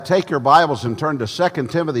Take your Bibles and turn to 2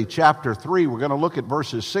 Timothy chapter 3. We're going to look at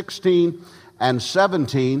verses 16 and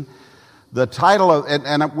 17. The title of,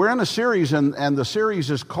 and we're in a series, and the series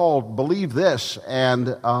is called Believe This.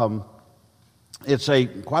 And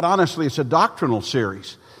quite honestly, it's a doctrinal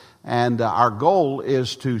series. And our goal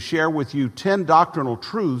is to share with you 10 doctrinal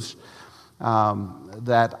truths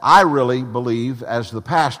that I really believe, as the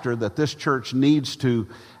pastor, that this church needs to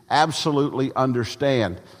absolutely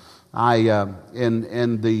understand.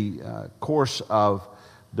 In the course of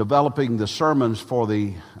developing the sermons for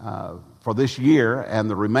this year and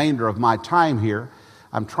the remainder of my time here,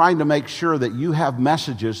 I'm trying to make sure that you have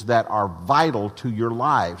messages that are vital to your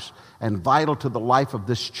lives and vital to the life of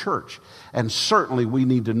this church. And certainly we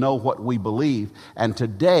need to know what we believe. And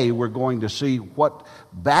today we're going to see what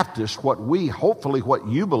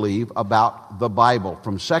you believe about the Bible.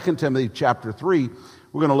 From 2 Timothy chapter 3,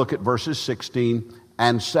 we're going to look at verses 16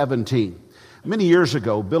 and 17. Many years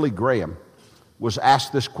ago, Billy Graham was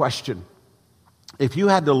asked this question: if you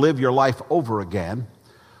had to live your life over again,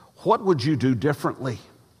 what would you do differently?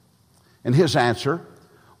 And his answer: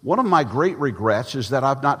 one of my great regrets is that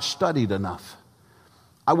I've not studied enough.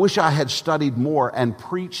 I wish I had studied more and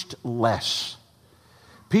preached less.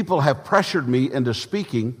 People have pressured me into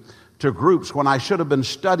speaking to groups when I should have been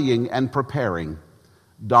studying and preparing.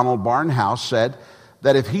 Donald Barnhouse said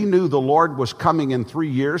that if he knew the Lord was coming in 3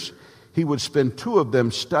 years, he would spend 2 of them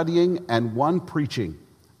studying and 1 preaching.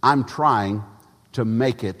 I'm trying to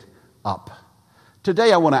make it up.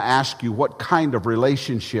 Today I want to ask you what kind of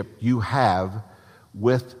relationship you have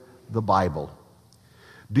with the Bible.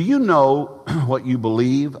 Do you know what you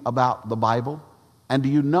believe about the Bible? And do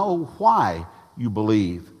you know why you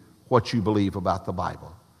believe what you believe about the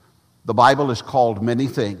Bible? The Bible is called many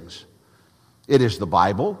things. It is the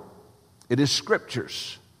Bible. It is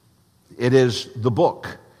scriptures. It is the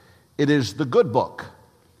book. It is the good book.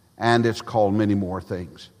 And it's called many more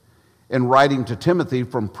things. In writing to Timothy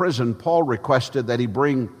from prison, Paul requested that he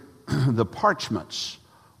bring the parchments,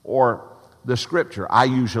 or the scripture. I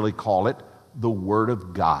usually call it the Word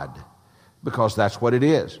of God, because that's what it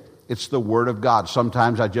is. It's the Word of God.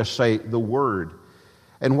 Sometimes I just say the Word.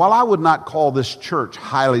 And while I would not call this church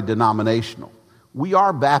highly denominational, we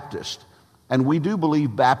are Baptist. And we do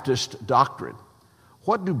believe Baptist doctrine.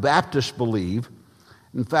 What do Baptists believe?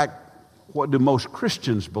 In fact, what do most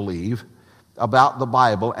Christians believe about the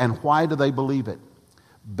Bible, and why do they believe it?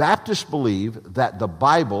 Baptists believe that the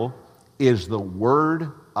Bible is the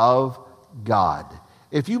Word of God.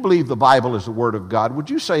 If you believe the Bible is the Word of God, would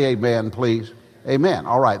you say amen, please? Amen.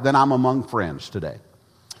 All right, then I'm among friends today.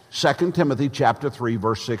 2 Timothy chapter 3,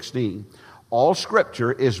 verse 16. All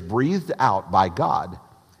Scripture is breathed out by God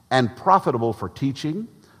and profitable for teaching,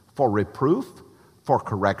 for reproof, for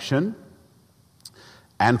correction,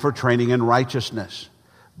 and for training in righteousness,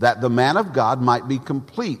 that the man of God might be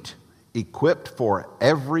complete, equipped for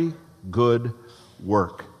every good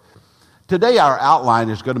work. Today our outline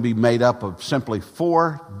is going to be made up of simply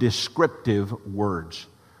 4 descriptive words.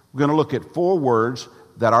 We're going to look at 4 words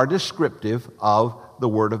that are descriptive of the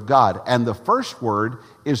Word of God. And the first word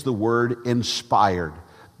is the word inspired.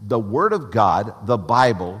 The Word of God, the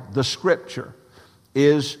Bible, the Scripture,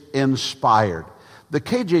 is inspired. The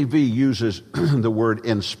KJV uses the word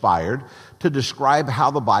inspired to describe how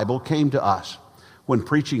the Bible came to us. When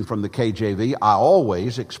preaching from the KJV, I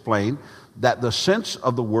always explain that the sense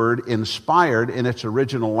of the word inspired in its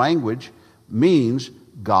original language means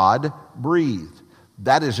God breathed.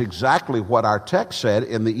 That is exactly what our text said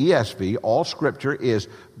in the ESV. All Scripture is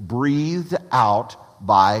breathed out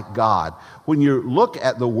by God. When you look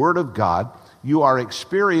at the Word of God, you are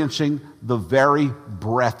experiencing the very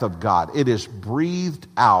breath of God. It is breathed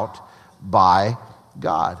out by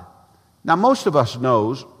God. Now, most of us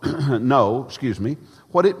know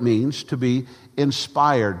what it means to be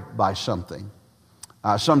inspired by something.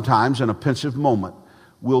 Sometimes in a pensive moment,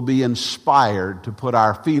 we'll be inspired to put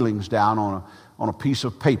our feelings down on a piece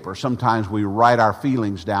of paper. Sometimes we write our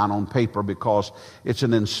feelings down on paper because it's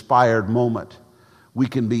an inspired moment. We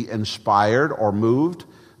can be inspired or moved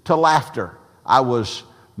to laughter. I was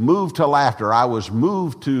moved to laughter. I was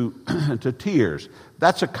moved to tears.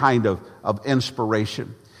 That's a kind of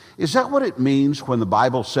inspiration. Is that what it means when the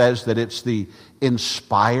Bible says that it's the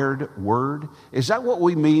inspired Word? Is that what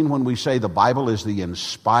we mean when we say the Bible is the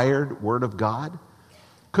inspired Word of God?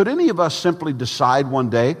 Could any of us simply decide one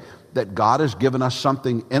day that God has given us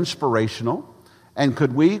something inspirational, and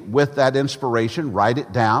could we, with that inspiration, write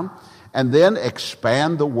it down and then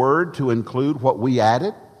expand the Word to include what we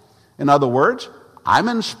added? In other words, I'm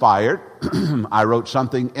inspired. I wrote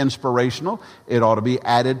something inspirational. It ought to be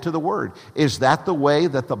added to the Word. Is that the way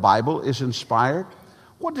that the Bible is inspired?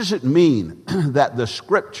 What does it mean that the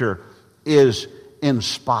Scripture is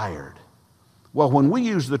inspired? Well, when we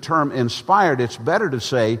use the term inspired, it's better to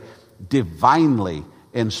say divinely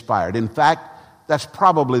inspired. In fact, that's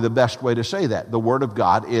probably the best way to say that. The Word of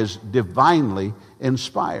God is divinely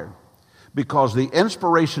inspired, because the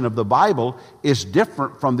inspiration of the Bible is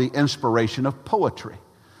different from the inspiration of poetry.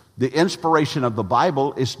 The inspiration of the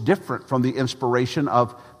Bible is different from the inspiration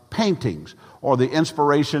of paintings, or the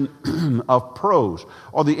inspiration of prose,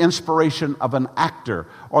 or the inspiration of an actor,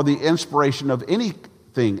 or the inspiration of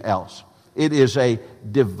anything else. It is a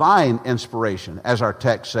divine inspiration. As our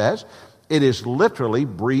text says, it is literally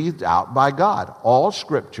breathed out by God. All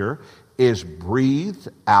Scripture is breathed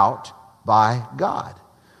out by God.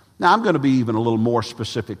 Now, I'm going to be even a little more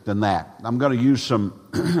specific than that. I'm going to use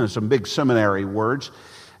some big seminary words,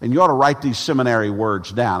 and you ought to write these seminary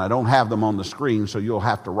words down. I don't have them on the screen, so you'll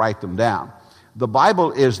have to write them down. The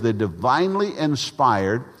Bible is the divinely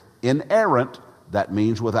inspired, inerrant, that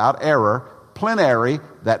means without error, plenary,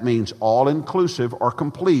 that means all-inclusive or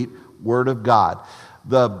complete, Word of God.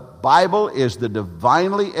 The Bible is the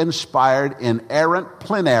divinely inspired, inerrant,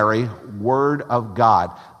 plenary Word of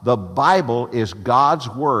God. The Bible is God's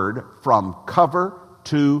Word from cover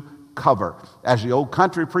to cover. As the old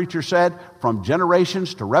country preacher said, from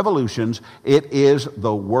generations to revolutions, it is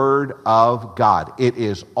the Word of God. It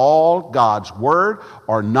is all God's Word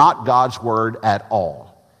or not God's Word at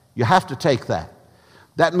all. You have to take that.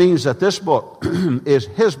 That means that this book is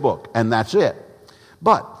His book, and that's it.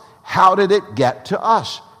 But how did it get to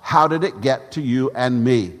us? How did it get to you and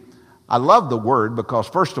me? I love the Word because,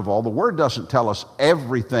 first of all, the Word doesn't tell us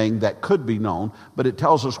everything that could be known, but it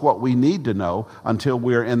tells us what we need to know until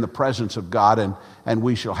we're in the presence of God, and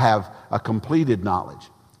we shall have a completed knowledge.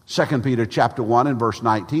 2 Peter chapter 1 and verse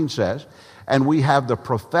 19 says, "And we have the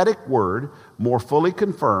prophetic word more fully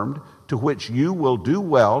confirmed, to which you will do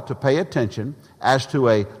well to pay attention as to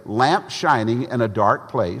a lamp shining in a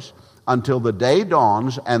dark place, until the day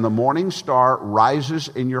dawns and the morning star rises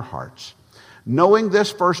in your hearts. Knowing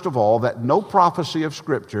this, first of all, that no prophecy of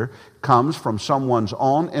Scripture comes from someone's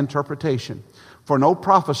own interpretation. For no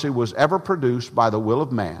prophecy was ever produced by the will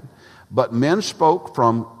of man, but men spoke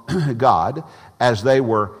from God as they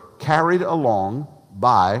were carried along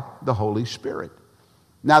by the Holy Spirit."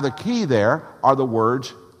 Now the key there are the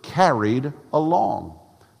words carried along.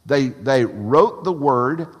 They wrote the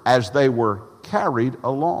word as they were carried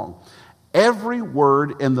along. Every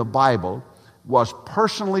word in the Bible was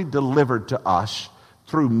personally delivered to us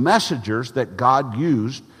through messengers that God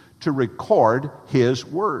used to record His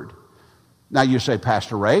word. Now you say,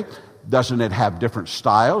 Pastor Ray, doesn't it have different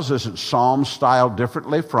styles? Isn't Psalms styled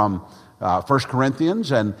differently from 1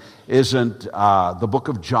 Corinthians? And isn't the book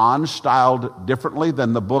of John styled differently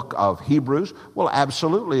than the book of Hebrews? Well,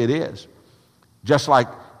 absolutely it is. Just like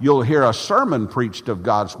you'll hear a sermon preached of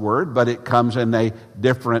God's word, but it comes in a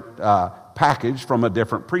different package from a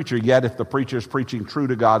different preacher. Yet if the preacher is preaching true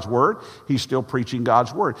to God's word, he's still preaching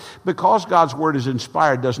God's word. Because God's word is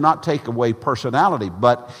inspired does not take away personality,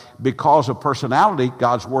 but because of personality,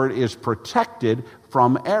 God's word is protected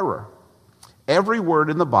from error. Every word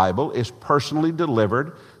in the Bible is personally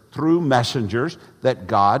delivered through messengers that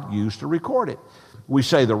God used to record it. We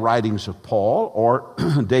say the writings of Paul or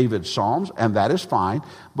David's Psalms, and that is fine,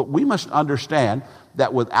 but we must understand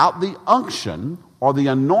that without the unction or the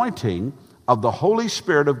anointing of the Holy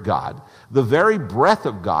Spirit of God, the very breath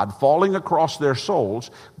of God falling across their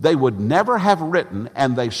souls, they would never have written,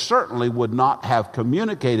 and they certainly would not have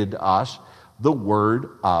communicated to us the Word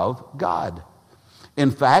of God.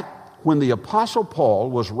 In fact, when the Apostle Paul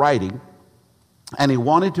was writing and he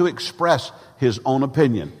wanted to express his own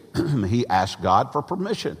opinion, he asked God for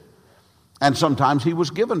permission. And sometimes he was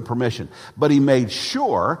given permission. But he made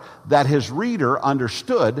sure that his reader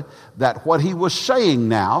understood that what he was saying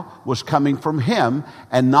now was coming from him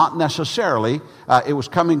and not necessarily, it was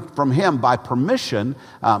coming from him by permission,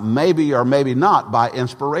 maybe or maybe not by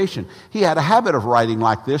inspiration. He had a habit of writing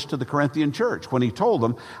like this to the Corinthian church when he told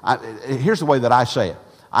them, here's the way that I say it.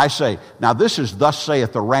 I say, now this is thus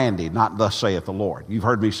saith the Randy, not thus saith the Lord. You've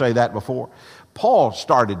heard me say that before. Paul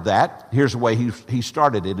started that. Here's the way he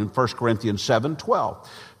started it in 1 Corinthians 7:12.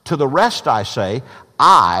 To the rest I say,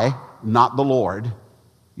 I, not the Lord.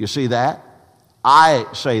 You see that? I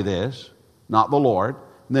say this, not the Lord.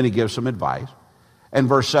 And then he gives some advice. And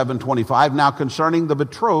verse 7:25, now concerning the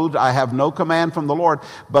betrothed, I have no command from the Lord,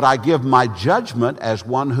 but I give my judgment as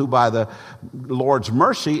one who by the Lord's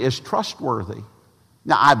mercy is trustworthy.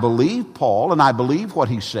 Now, I believe Paul, and I believe what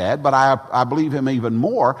he said, but I believe him even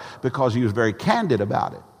more because he was very candid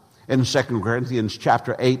about it. In 2 Corinthians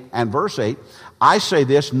chapter 8 and verse 8, I say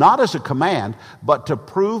this not as a command, but to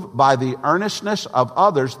prove by the earnestness of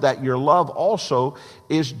others that your love also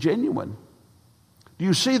is genuine. Do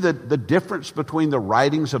you see the difference between the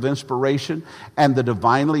writings of inspiration and the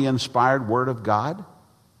divinely inspired Word of God?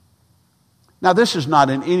 Now, this is not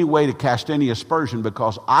in any way to cast any aspersion,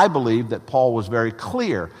 because I believe that Paul was very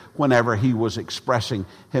clear whenever he was expressing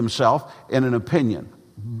himself in an opinion.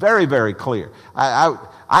 Very, very clear.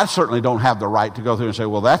 I certainly don't have the right to go through and say,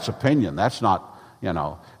 well, that's opinion. That's not,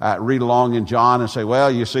 read along in John and say,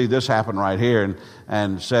 well, you see, this happened right here,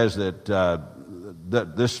 and says that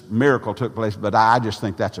this miracle took place, but I just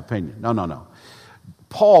think that's opinion. No.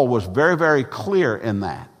 Paul was very, very clear in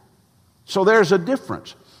that. So there's a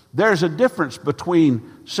difference. There's a difference between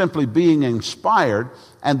simply being inspired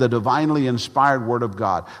and the divinely inspired Word of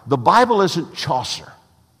God. The Bible isn't Chaucer.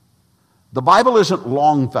 The Bible isn't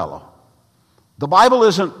Longfellow. The Bible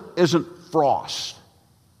isn't Frost.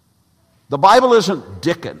 The Bible isn't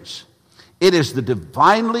Dickens. It is the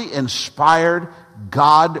divinely inspired,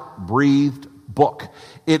 God-breathed book.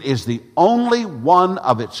 It is the only one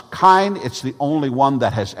of its kind. It's the only one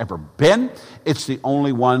that has ever been. It's the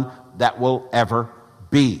only one that will ever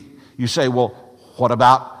be. You say, well, what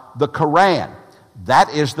about the Quran? That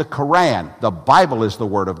is the Quran. The Bible is the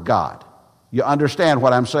Word of God. You understand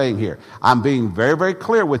what I'm saying here? I'm being very, very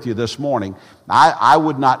clear with you this morning. I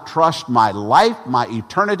would not trust my life, my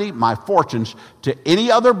eternity, my fortunes to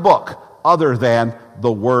any other book other than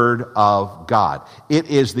the Word of God. It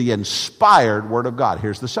is the inspired Word of God.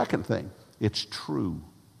 Here's the second thing. It's true.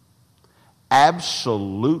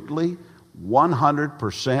 Absolutely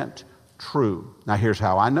 100% true. Now here's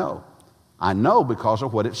how I know. I know because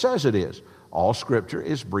of what it says it is. All Scripture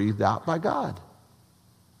is breathed out by God.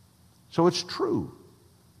 So it's true.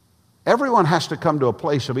 Everyone has to come to a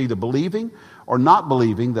place of either believing or not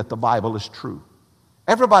believing that the Bible is true.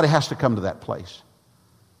 Everybody has to come to that place.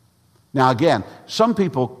 Now again, some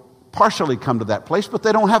people partially come to that place, but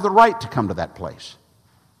they don't have the right to come to that place.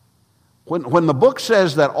 When the book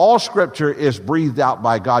says that all Scripture is breathed out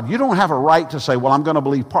by God, you don't have a right to say, well, I'm going to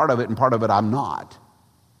believe part of it and part of it I'm not.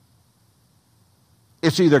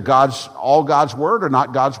 It's either all God's Word or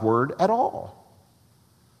not God's Word at all.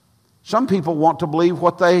 Some people want to believe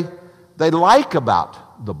what they like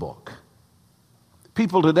about the book.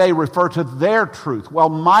 People today refer to their truth. Well,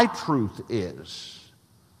 my truth is.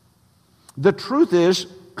 The truth is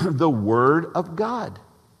the Word of God.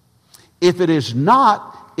 If it is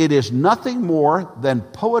not, it is nothing more than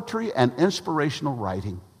poetry and inspirational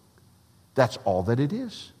writing. That's all that it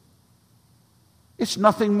is. It's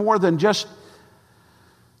nothing more than just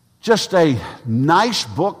a nice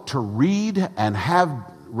book to read and have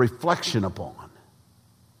reflection upon.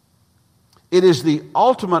 It is the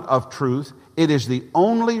ultimate of truth. It is the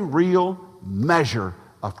only real measure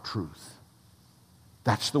of truth.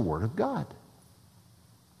 That's the Word of God.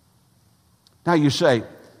 Now you say,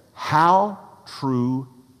 how true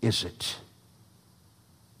is it?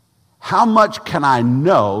 How much can I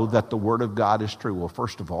know that the Word of God is true? Well,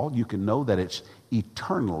 first of all, you can know that it's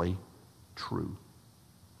eternally true.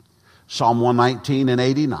 Psalm 119 and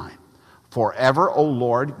 89. Forever, O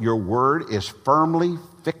Lord, your word is firmly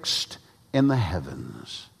fixed in the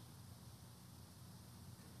heavens.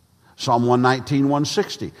 Psalm 119,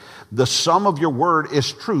 160. The sum of your word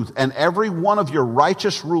is truth, and every one of your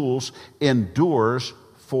righteous rules endures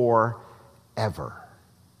forever.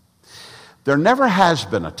 There never has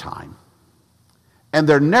been a time, and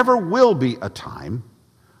there never will be a time,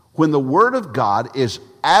 when the Word of God is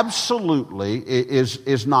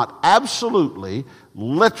not absolutely,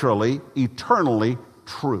 literally, eternally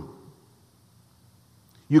true.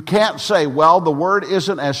 You can't say, well, the Word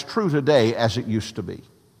isn't as true today as it used to be.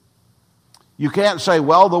 You can't say,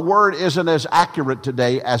 well, the Word isn't as accurate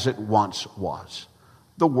today as it once was.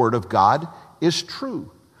 The Word of God is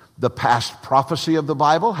true. The past prophecy of the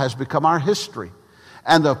Bible has become our history,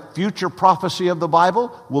 and the future prophecy of the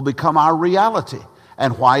Bible will become our reality.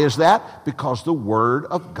 And why is that? Because the Word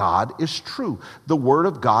of God is true. The Word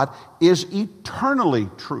of God is eternally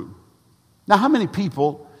true. Now, how many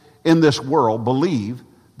people in this world believe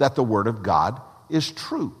that the Word of God is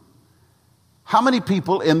true? How many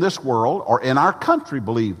people in this world or in our country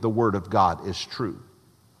believe the Word of God is true?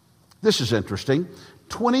 This is interesting.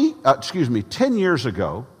 10 years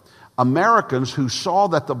ago, Americans who saw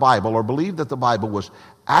that the Bible or believed that the Bible was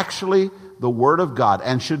actually the Word of God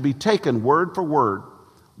and should be taken word for word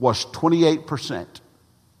was 28%.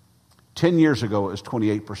 10 years ago, it was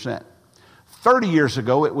 28%. 30 years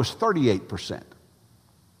ago, it was 38%.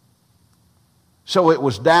 So it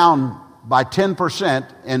was down by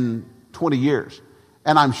 10% in 20 years.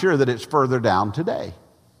 And I'm sure that it's further down today.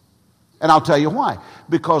 And I'll tell you why.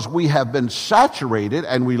 Because we have been saturated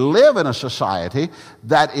and we live in a society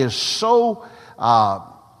that is so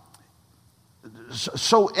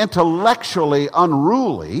intellectually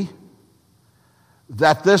unruly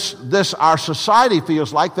that this our society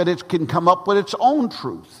feels like that it can come up with its own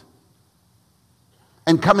truth.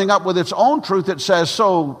 And coming up with its own truth, it says,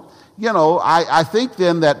 so, I think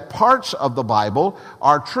then that parts of the Bible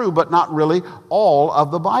are true, but not really all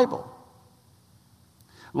of the Bible.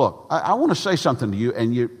 Look, I want to say something to you,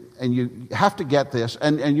 and you have to get this,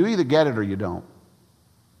 and you either get it or you don't.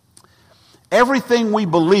 Everything we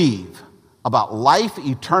believe about life,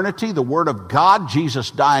 eternity, the Word of God, Jesus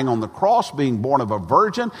dying on the cross, being born of a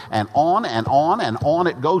virgin, and on and on and on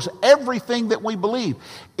it goes. Everything that we believe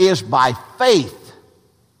is by faith.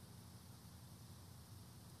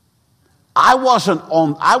 I wasn't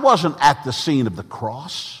at the scene of the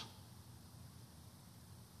cross.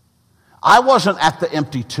 I wasn't at the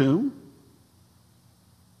empty tomb.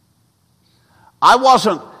 I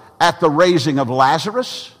wasn't at the raising of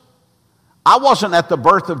Lazarus. I wasn't at the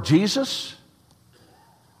birth of Jesus.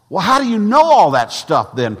 Well, how do you know all that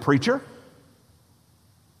stuff then, preacher?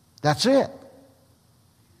 That's it.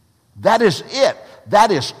 That is it.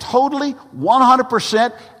 That is totally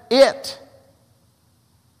 100% it.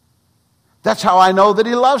 That's how I know that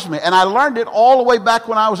he loves me. And I learned it all the way back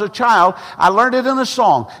when I was a child. I learned it in a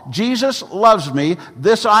song. Jesus loves me,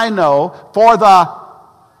 this I know, for the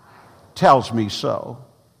tells me so.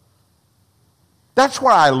 That's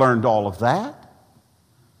where I learned all of that.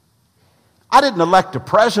 I didn't elect a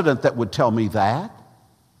president that would tell me that.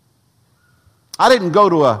 I didn't go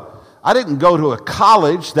to a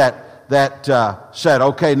college that said,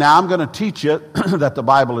 okay, now I'm going to teach you that the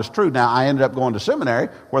Bible is true. Now, I ended up going to seminary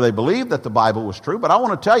where they believed that the Bible was true, but I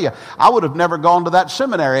want to tell you, I would have never gone to that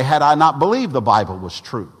seminary had I not believed the Bible was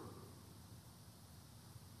true.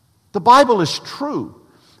 The Bible is true,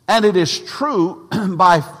 and it is true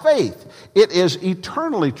by faith. It is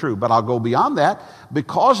eternally true, but I'll go beyond that.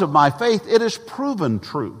 Because of my faith, it is proven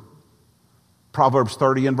true. Proverbs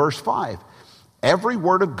 30 and verse 5. Every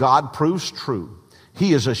word of God proves true.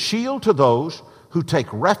 He is a shield to those who take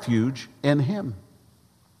refuge in him.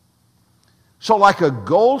 So like a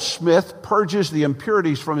goldsmith purges the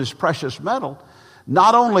impurities from his precious metal,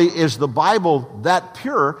 not only is the Bible that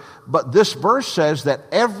pure, but this verse says that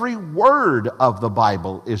every word of the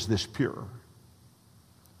Bible is this pure.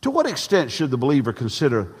 To what extent should the believer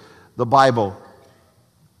consider the Bible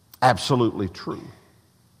absolutely true?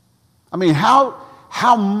 I mean,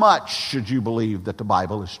 how much should you believe that the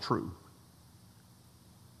Bible is true?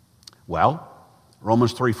 Well,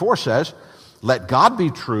 Romans 3:4 says, let God be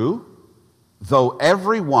true, though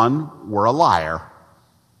everyone were a liar.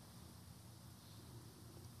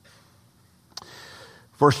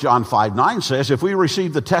 1 John 5:9 says, if we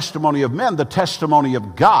receive the testimony of men, the testimony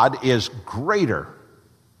of God is greater.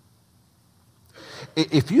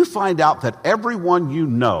 If you find out that everyone you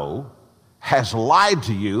know has lied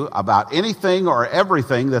to you about anything or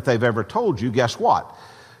everything that they've ever told you, guess what?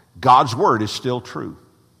 God's word is still true.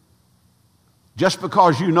 Just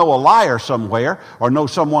because you know a liar somewhere or know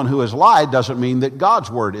someone who has lied doesn't mean that God's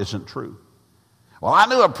word isn't true. Well, I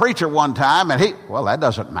knew a preacher one time and that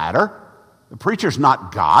doesn't matter. The preacher's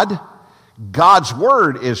not God. God's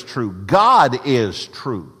word is true. God is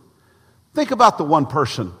true. Think about the one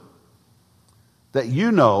person that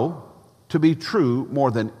you know to be true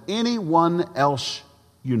more than anyone else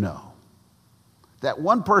you know. That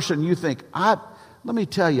one person you think, let me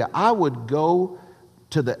tell you, I would go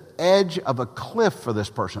to the edge of a cliff for this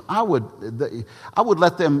person. I would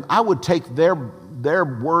take their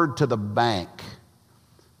word to the bank.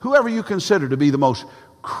 Whoever you consider to be the most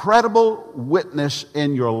credible witness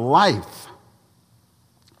in your life.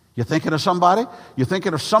 You thinking of somebody? You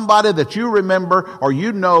thinking of somebody that you remember or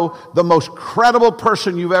you know, the most credible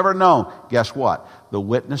person you've ever known? Guess what? The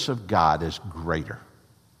witness of God is greater.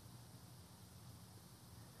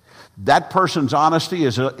 That person's honesty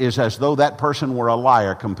is as though that person were a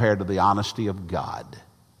liar compared to the honesty of God.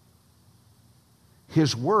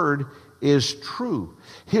 His word is true.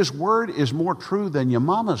 His word is more true than your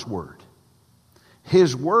mama's word.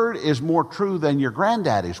 His word is more true than your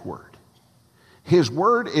granddaddy's word. His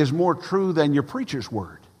word is more true than your preacher's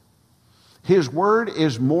word. His word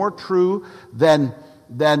is more true than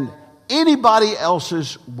anybody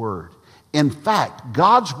else's word. In fact,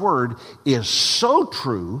 God's word is so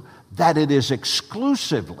true that it is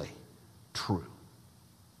exclusively true.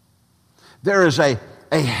 There is a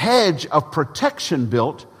hedge of protection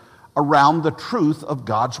built around the truth of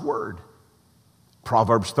God's word.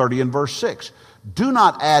 Proverbs 30 and verse 6. Do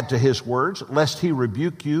not add to his words, lest he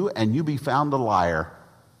rebuke you and you be found a liar.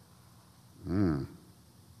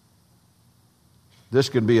 This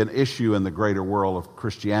can be an issue in the greater world of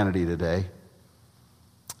Christianity today.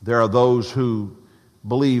 There are those who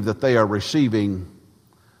believe that they are receiving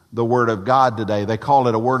the Word of God today. They call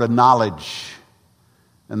it a word of knowledge.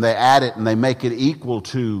 And they add it and they make it equal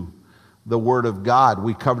to the Word of God.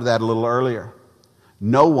 We covered that a little earlier.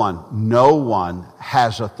 No one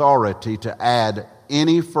has authority to add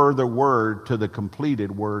any further word to the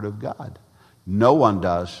completed Word of God. No one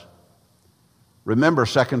does. Remember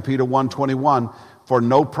 2 Peter 1:21, for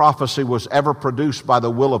no prophecy was ever produced by the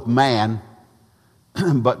will of man,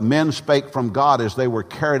 but men spake from God as they were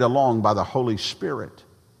carried along by the Holy Spirit.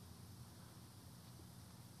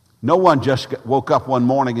 No one just woke up one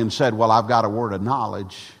morning and said, well, I've got a word of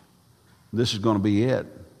knowledge. This is going to be it.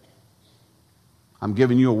 I'm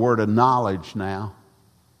giving you a word of knowledge now.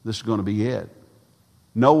 This is going to be it.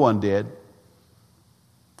 No one did.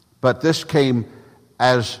 But this came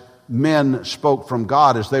as men spoke from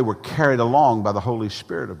God as they were carried along by the Holy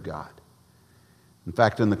Spirit of God. In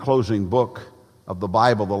fact, in the closing book of the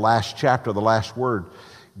Bible, the last chapter, the last word,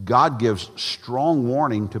 God gives strong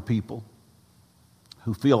warning to people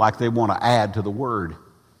who feel like they want to add to the word.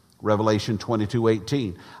 Revelation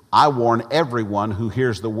 22:18. I warn everyone who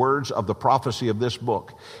hears the words of the prophecy of this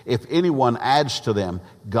book. If anyone adds to them,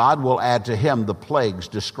 God will add to him the plagues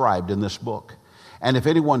described in this book. And if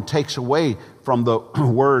anyone takes away from the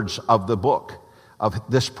words of the book of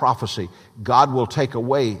this prophecy, God will take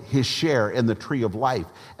away his share in the tree of life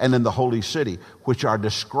and in the holy city, which are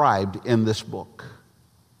described in this book.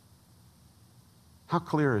 How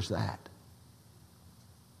clear is that?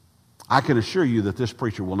 I can assure you that this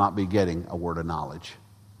preacher will not be getting a word of knowledge.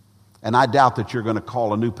 And I doubt that you're going to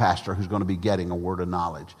call a new pastor who's going to be getting a word of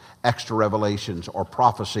knowledge, extra revelations or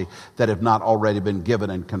prophecy that have not already been given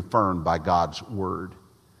and confirmed by God's word.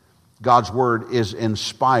 God's word is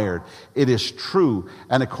inspired. It is true.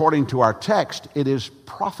 And according to our text, it is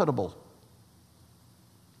profitable.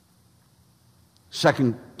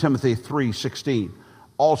 2 Timothy 3:16.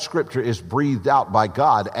 All scripture is breathed out by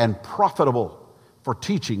God and profitable for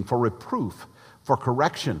teaching, for reproof, for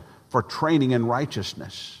correction, for training in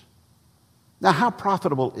righteousness. Now, how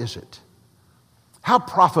profitable is it? How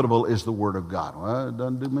profitable is the Word of God? Well, it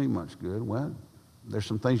doesn't do me much good. Well, there's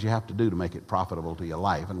some things you have to do to make it profitable to your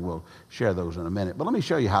life, and we'll share those in a minute. But let me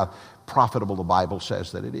show you how profitable the Bible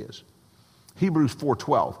says that it is. Hebrews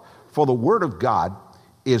 4:12. For the Word of God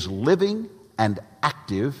is living and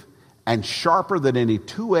active and sharper than any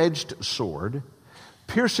two-edged sword,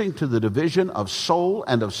 piercing to the division of soul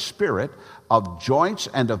and of spirit, of joints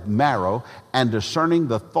and of marrow, and discerning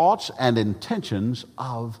the thoughts and intentions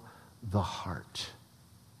of the heart.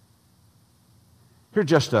 Here are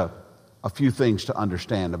just a few things to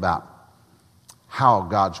understand about how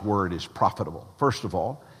God's Word is profitable. First of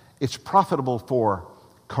all, it's profitable for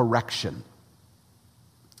correction.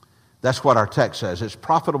 That's what our text says. It's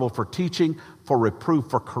profitable for teaching, for reproof,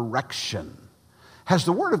 for correction. Has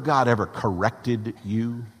the Word of God ever corrected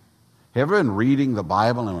you? Have you ever been reading the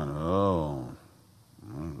Bible and went, oh,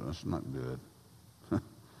 that's not good.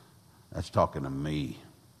 That's talking to me.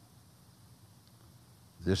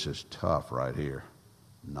 This is tough right here.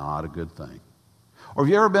 Not a good thing. Or have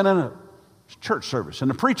you ever been in a church service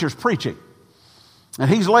and the preacher's preaching and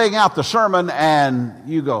he's laying out the sermon and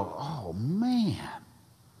you go, oh man,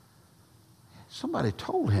 somebody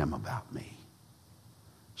told him about me.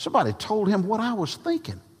 Somebody told him what I was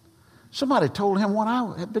thinking. Somebody told him what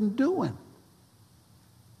I had been doing.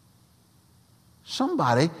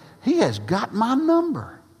 Somebody, he has got my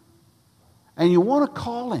number. And you want to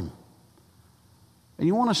call him. And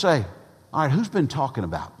you want to say, all right, who's been talking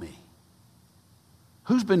about me?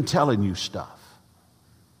 Who's been telling you stuff?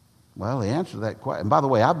 Well, the answer to that question, and by the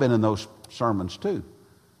way, I've been in those sermons too.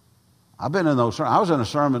 I've been in those sermons. I was in a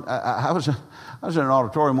sermon, I was in an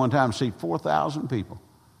auditorium one time, seat 4,000 people.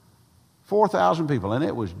 4,000 people, and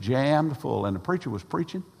it was jammed full, and the preacher was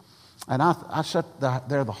preaching, and I sat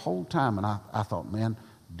there the whole time, and I thought, man,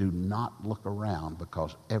 do not look around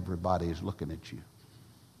because everybody is looking at you.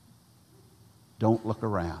 Don't look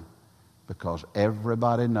around because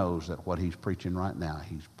everybody knows that what he's preaching right now,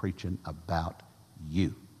 he's preaching about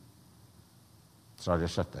you. So I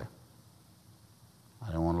just sat there. I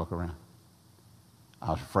didn't want to look around.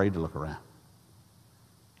 I was afraid to look around.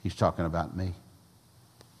 He's talking about me.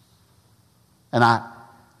 And I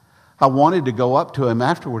wanted to go up to him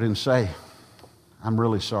afterward and say, I'm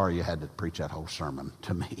really sorry you had to preach that whole sermon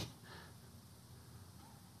to me.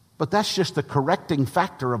 But that's just the correcting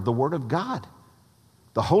factor of the Word of God.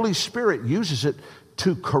 The Holy Spirit uses it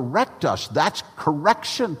to correct us. That's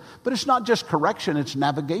correction. But it's not just correction, it's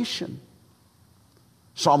navigation.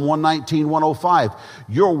 Psalm 119, 105.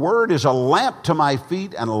 Your word is a lamp to my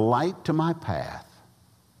feet and a light to my path.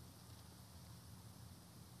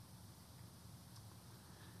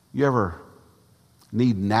 You ever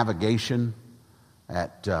need navigation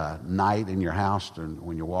at night in your house and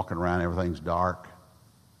when you're walking around, everything's dark?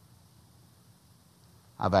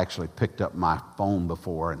 I've actually picked up my phone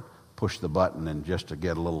before and pushed the button and just to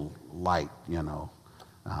get a little light,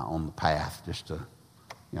 on the path, just to,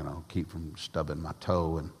 keep from stubbing my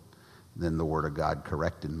toe, and then the Word of God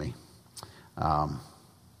corrected me.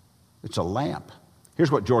 It's a lamp.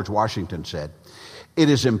 Here's what George Washington said. It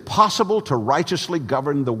is impossible to righteously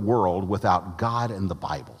govern the world without God and the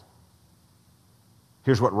Bible.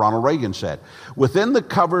 Here's what Ronald Reagan said. Within the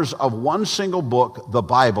covers of one single book, the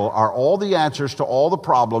Bible, are all the answers to all the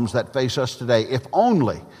problems that face us today, if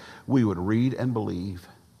only we would read and believe.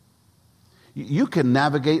 You can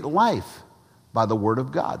navigate life by the Word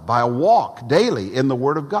of God, by a walk daily in the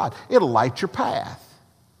Word of God. It'll light your path.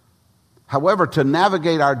 However, to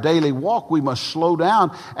navigate our daily walk, we must slow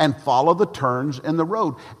down and follow the turns in the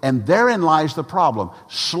road. And therein lies the problem,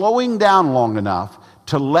 slowing down long enough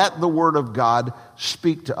to let the Word of God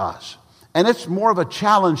speak to us. And it's more of a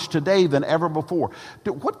challenge today than ever before.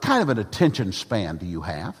 What kind of an attention span do you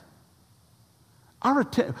have? I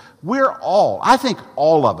think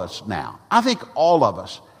all of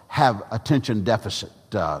us have attention deficit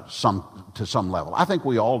to some level. I think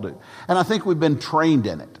we all do. And I think we've been trained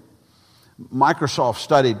in it. Microsoft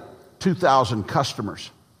studied 2,000 customers,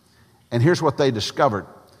 and here's what they discovered.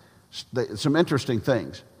 Some interesting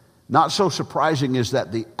things. Not so surprising is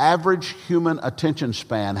that the average human attention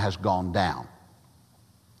span has gone down.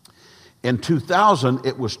 In 2000,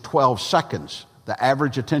 it was 12 seconds. The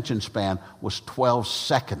average attention span was 12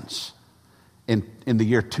 seconds. In the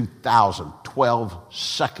year 2000, 12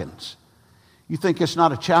 seconds. You think it's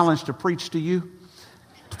not a challenge to preach to you?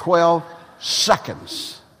 12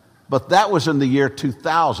 seconds. But that was in the year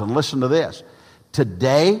 2000. Listen to this.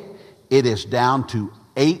 Today, it is down to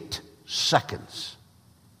 8 seconds.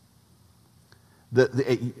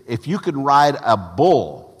 If you can ride a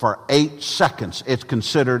bull for 8 seconds, it's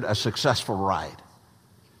considered a successful ride.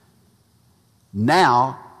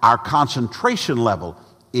 Now, our concentration level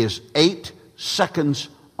is 8 seconds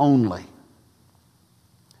only.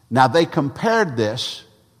 Now, they compared this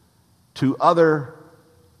to other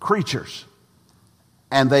creatures.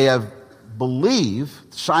 And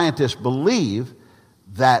scientists believe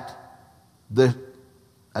that the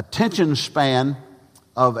attention span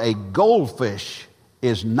of a goldfish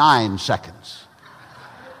is 9 seconds.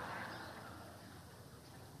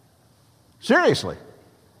 Seriously.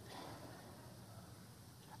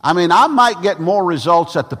 I mean, I might get more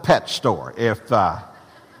results at the pet store if...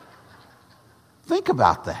 think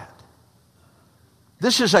about that.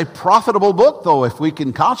 This is a profitable book, though, if we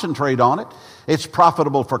can concentrate on it. It's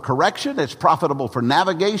profitable for correction. It's profitable for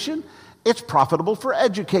navigation. It's profitable for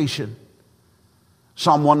education.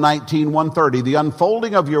 Psalm 119, 130, the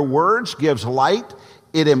unfolding of your words gives light.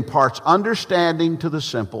 It imparts understanding to the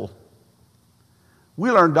simple. We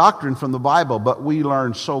learn doctrine from the Bible, but we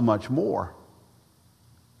learn so much more.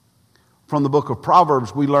 From the book of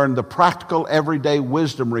Proverbs, we learn the practical, everyday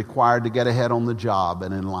wisdom required to get ahead on the job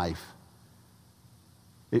and in life.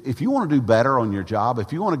 If you want to do better on your job,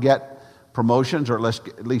 if you want to get promotions or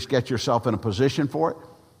at least get yourself in a position for it,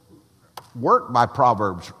 work by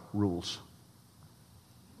Proverbs rules.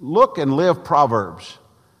 Look and live Proverbs.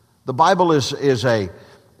 The Bible is a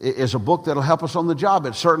book that'll help us on the job.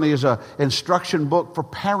 It certainly is an instruction book for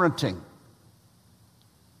parenting.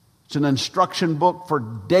 It's an instruction book for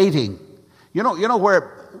dating. You know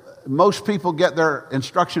where most people get their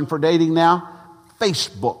instruction for dating now?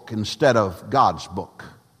 Facebook instead of God's book.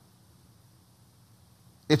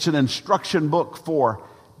 It's an instruction book for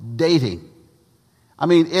dating. I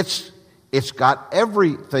mean, it's got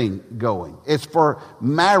everything going. It's for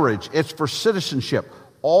marriage. It's for citizenship.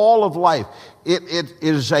 All of life. It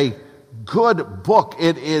is a good book.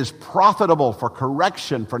 It is profitable for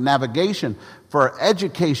correction, for navigation, for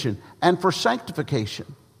education, and for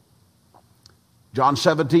sanctification. John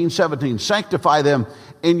 17:17, sanctify them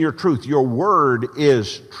in your truth. Your word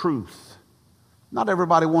is truth. Not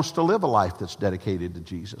everybody wants to live a life that's dedicated to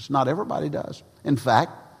Jesus. Not everybody does. In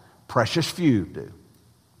fact, precious few do.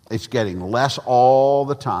 It's getting less all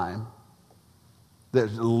the time.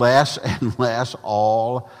 There's less and less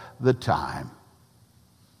all the time.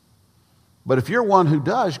 But if you're one who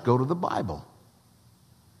does, go to the Bible.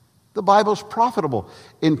 The Bible's profitable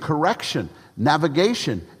in correction,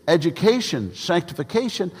 navigation, education,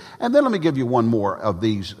 sanctification, and then let me give you one more of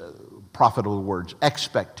these profitable words,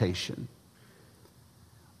 expectation.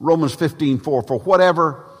 Romans 15:4, for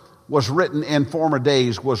whatever was written in former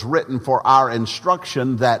days was written for our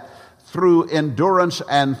instruction, that through endurance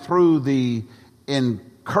and through the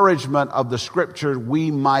encouragement of the Scripture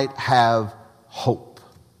we might have hope.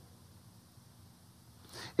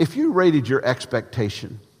 If you rated your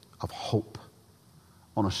expectation of hope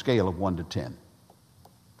on a scale of 1 to 10,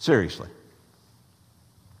 seriously,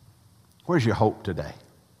 where's your hope today?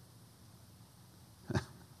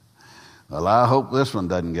 Well, I hope this one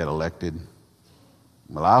doesn't get elected.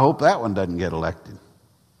 Well, I hope that one doesn't get elected.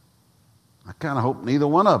 I kind of hope neither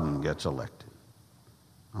one of them gets elected.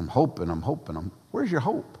 I'm hoping. Where's your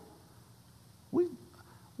hope? We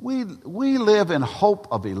live in hope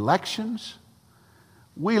of elections.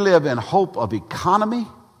 We live in hope of economy.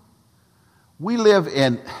 We live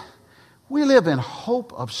in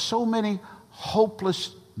hope of so many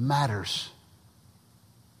hopeless matters.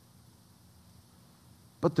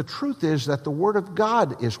 But the truth is that the Word of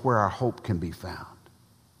God is where our hope can be found.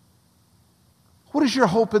 What is your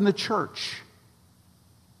hope in the church?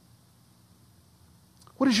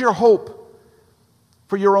 What is your hope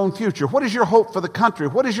for your own future? What is your hope for the country?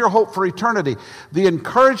 What is your hope for eternity? The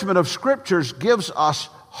encouragement of Scriptures gives us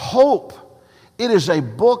hope. It is a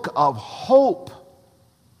book of hope.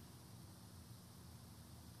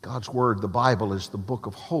 God's Word, the Bible, is the book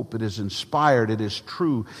of hope. It is inspired. It is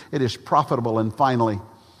true. It is profitable. And finally,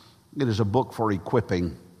 it is a book for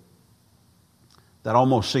equipping. That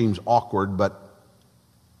almost seems awkward, but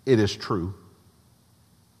it is true.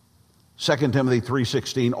 2 Timothy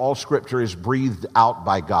 3:16, all Scripture is breathed out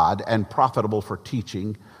by God and profitable for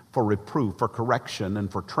teaching, for reproof, for correction,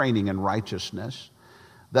 and for training in righteousness,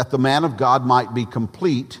 that the man of God might be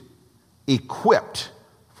complete, equipped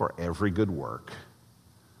for every good work.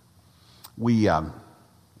 We've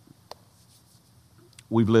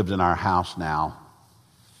lived in our house now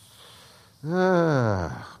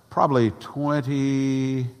probably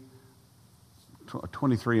 23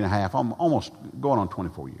 and a half, almost going on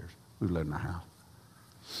 24 years. We've lived in our house.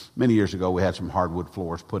 Many years ago, we had some hardwood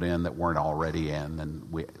floors put in that weren't already in,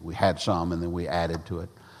 and we had some, and then we added to it.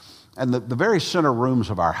 And the very center rooms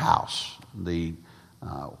of our house, the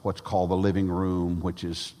what's called the living room, which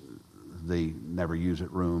is the never use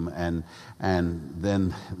it room, and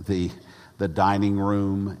then the dining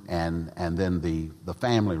room, and then the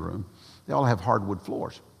family room, they all have hardwood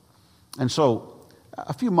floors. And so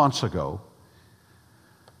a few months ago,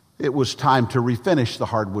 it was time to refinish the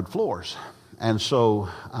hardwood floors. And so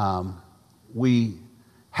we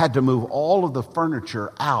had to move all of the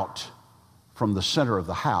furniture out from the center of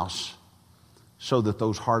the house so that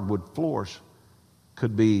those hardwood floors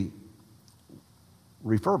could be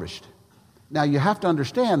refurbished. Now, you have to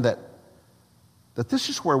understand that this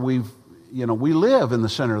is where we live in the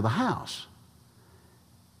center of the house.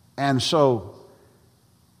 And so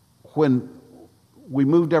when we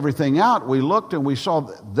moved everything out, we looked and we saw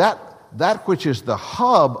that which is the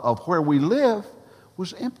hub of where we live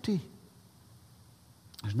was empty.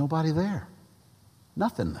 There's nobody there.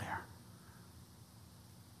 Nothing there.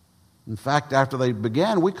 In fact, after they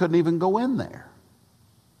began, we couldn't even go in there.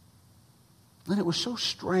 And it was so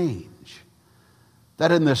strange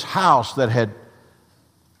that in this house that had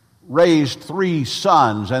raised 3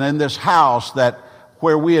 sons, and in this house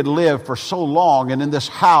where we had lived for so long, and in this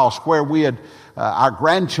house where we had our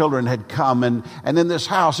grandchildren had come, and in this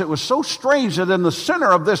house, it was so strange that in the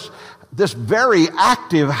center of this very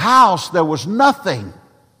active house, there was nothing.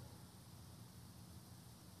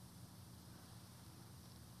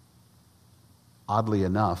 Oddly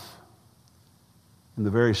enough, in the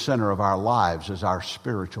very center of our lives is our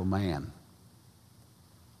spiritual man.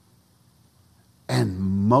 And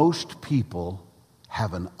most people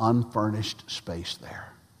have an unfurnished space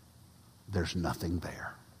there. There's nothing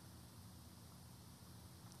there.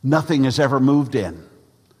 Nothing has ever moved in.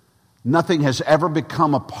 Nothing has ever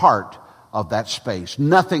become a part of that space.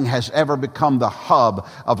 Nothing has ever become the hub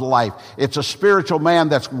of life. It's a spiritual man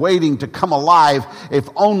that's waiting to come alive if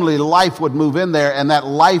only life would move in there, and that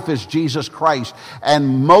life is Jesus Christ.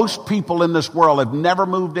 And most people in this world have never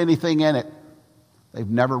moved anything in it. They've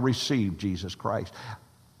never received Jesus Christ.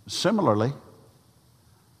 Similarly,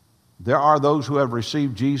 there are those who have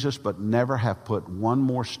received Jesus but never have put one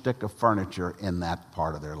more stick of furniture in that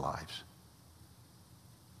part of their lives.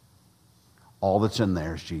 All that's in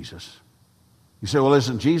there is Jesus. You say, well,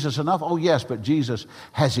 isn't Jesus enough? Oh, yes, but Jesus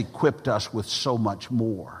has equipped us with so much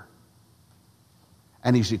more.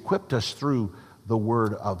 And He's equipped us through the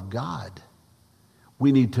Word of God.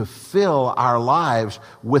 We need to fill our lives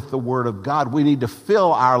with the Word of God. We need to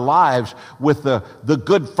fill our lives with the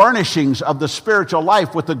good furnishings of the spiritual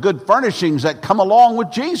life, with the good furnishings that come along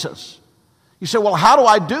with Jesus. You say, well, how do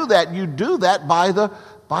I do that? You do that by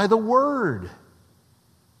the Word.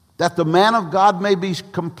 That the man of God may be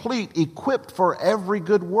complete, equipped for every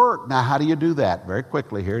good work. Now, how do you do that? Very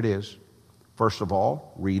quickly, here it is. First of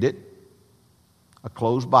all, read it. A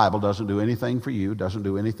closed Bible doesn't do anything for you, doesn't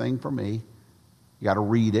do anything for me. You got to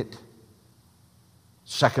read it.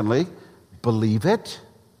 Secondly, believe it.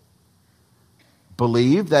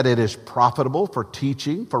 Believe that it is profitable for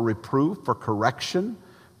teaching, for reproof, for correction,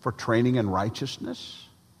 for training in righteousness.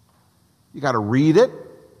 You got to read it.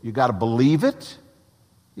 You got to believe it.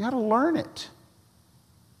 You got to learn it.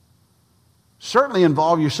 Certainly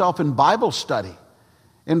involve yourself in Bible study.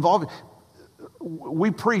 I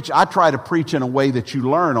try to preach in a way that you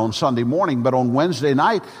learn on Sunday morning, but on Wednesday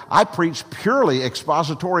night, I preach purely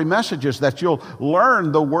expository messages that you'll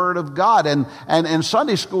learn the Word of God. And in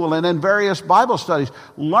Sunday school and in various Bible studies,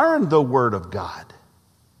 learn the Word of God.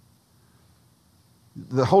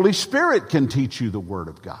 The Holy Spirit can teach you the Word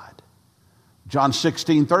of God. John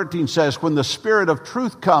 16:13 says, when the Spirit of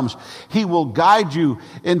truth comes, He will guide you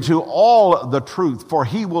into all the truth, for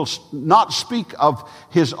He will not speak of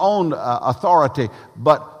His own authority,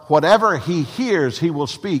 but whatever He hears, He will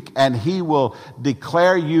speak, and He will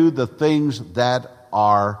declare you the things that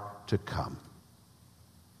are to come.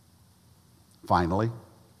 Finally,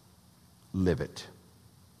 live it.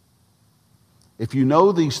 If you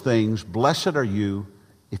know these things, blessed are you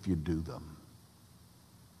if you do them.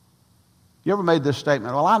 You ever made this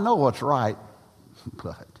statement? Well, I know what's right,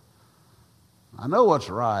 but I know what's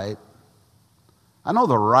right. I know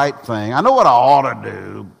the right thing. I know what I ought to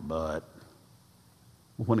do, but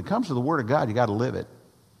when it comes to the Word of God, you got to live it.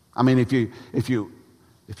 I mean, if you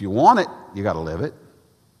want it, you got to live it.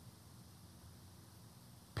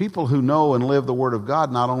 People who know and live the Word of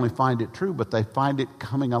God not only find it true, but they find it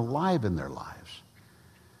coming alive in their lives.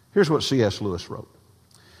 Here's what C.S. Lewis wrote.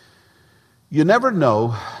 You never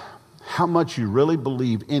know how much you really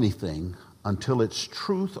believe anything until its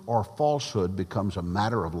truth or falsehood becomes a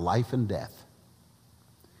matter of life and death.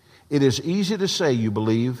 It is easy to say you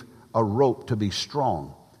believe a rope to be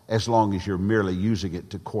strong as long as you're merely using it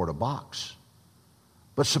to cord a box.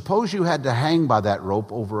 But suppose you had to hang by that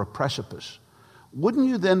rope over a precipice. Wouldn't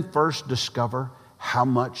you then first discover how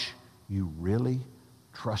much you really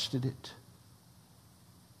trusted it?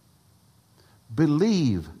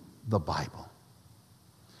 Believe the Bible.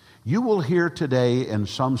 You will hear today in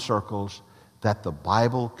some circles that the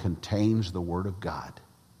Bible contains the Word of God.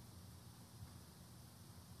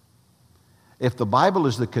 If the Bible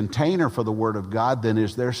is the container for the Word of God, then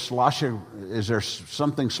is there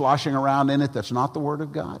something sloshing around in it that's not the Word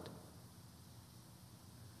of God?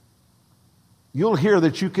 You'll hear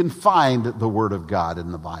that you can find the Word of God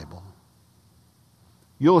in the Bible.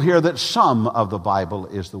 You'll hear that some of the Bible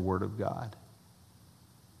is the Word of God.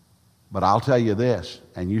 But I'll tell you this,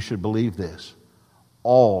 and you should believe this,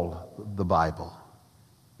 all the Bible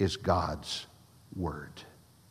is God's Word.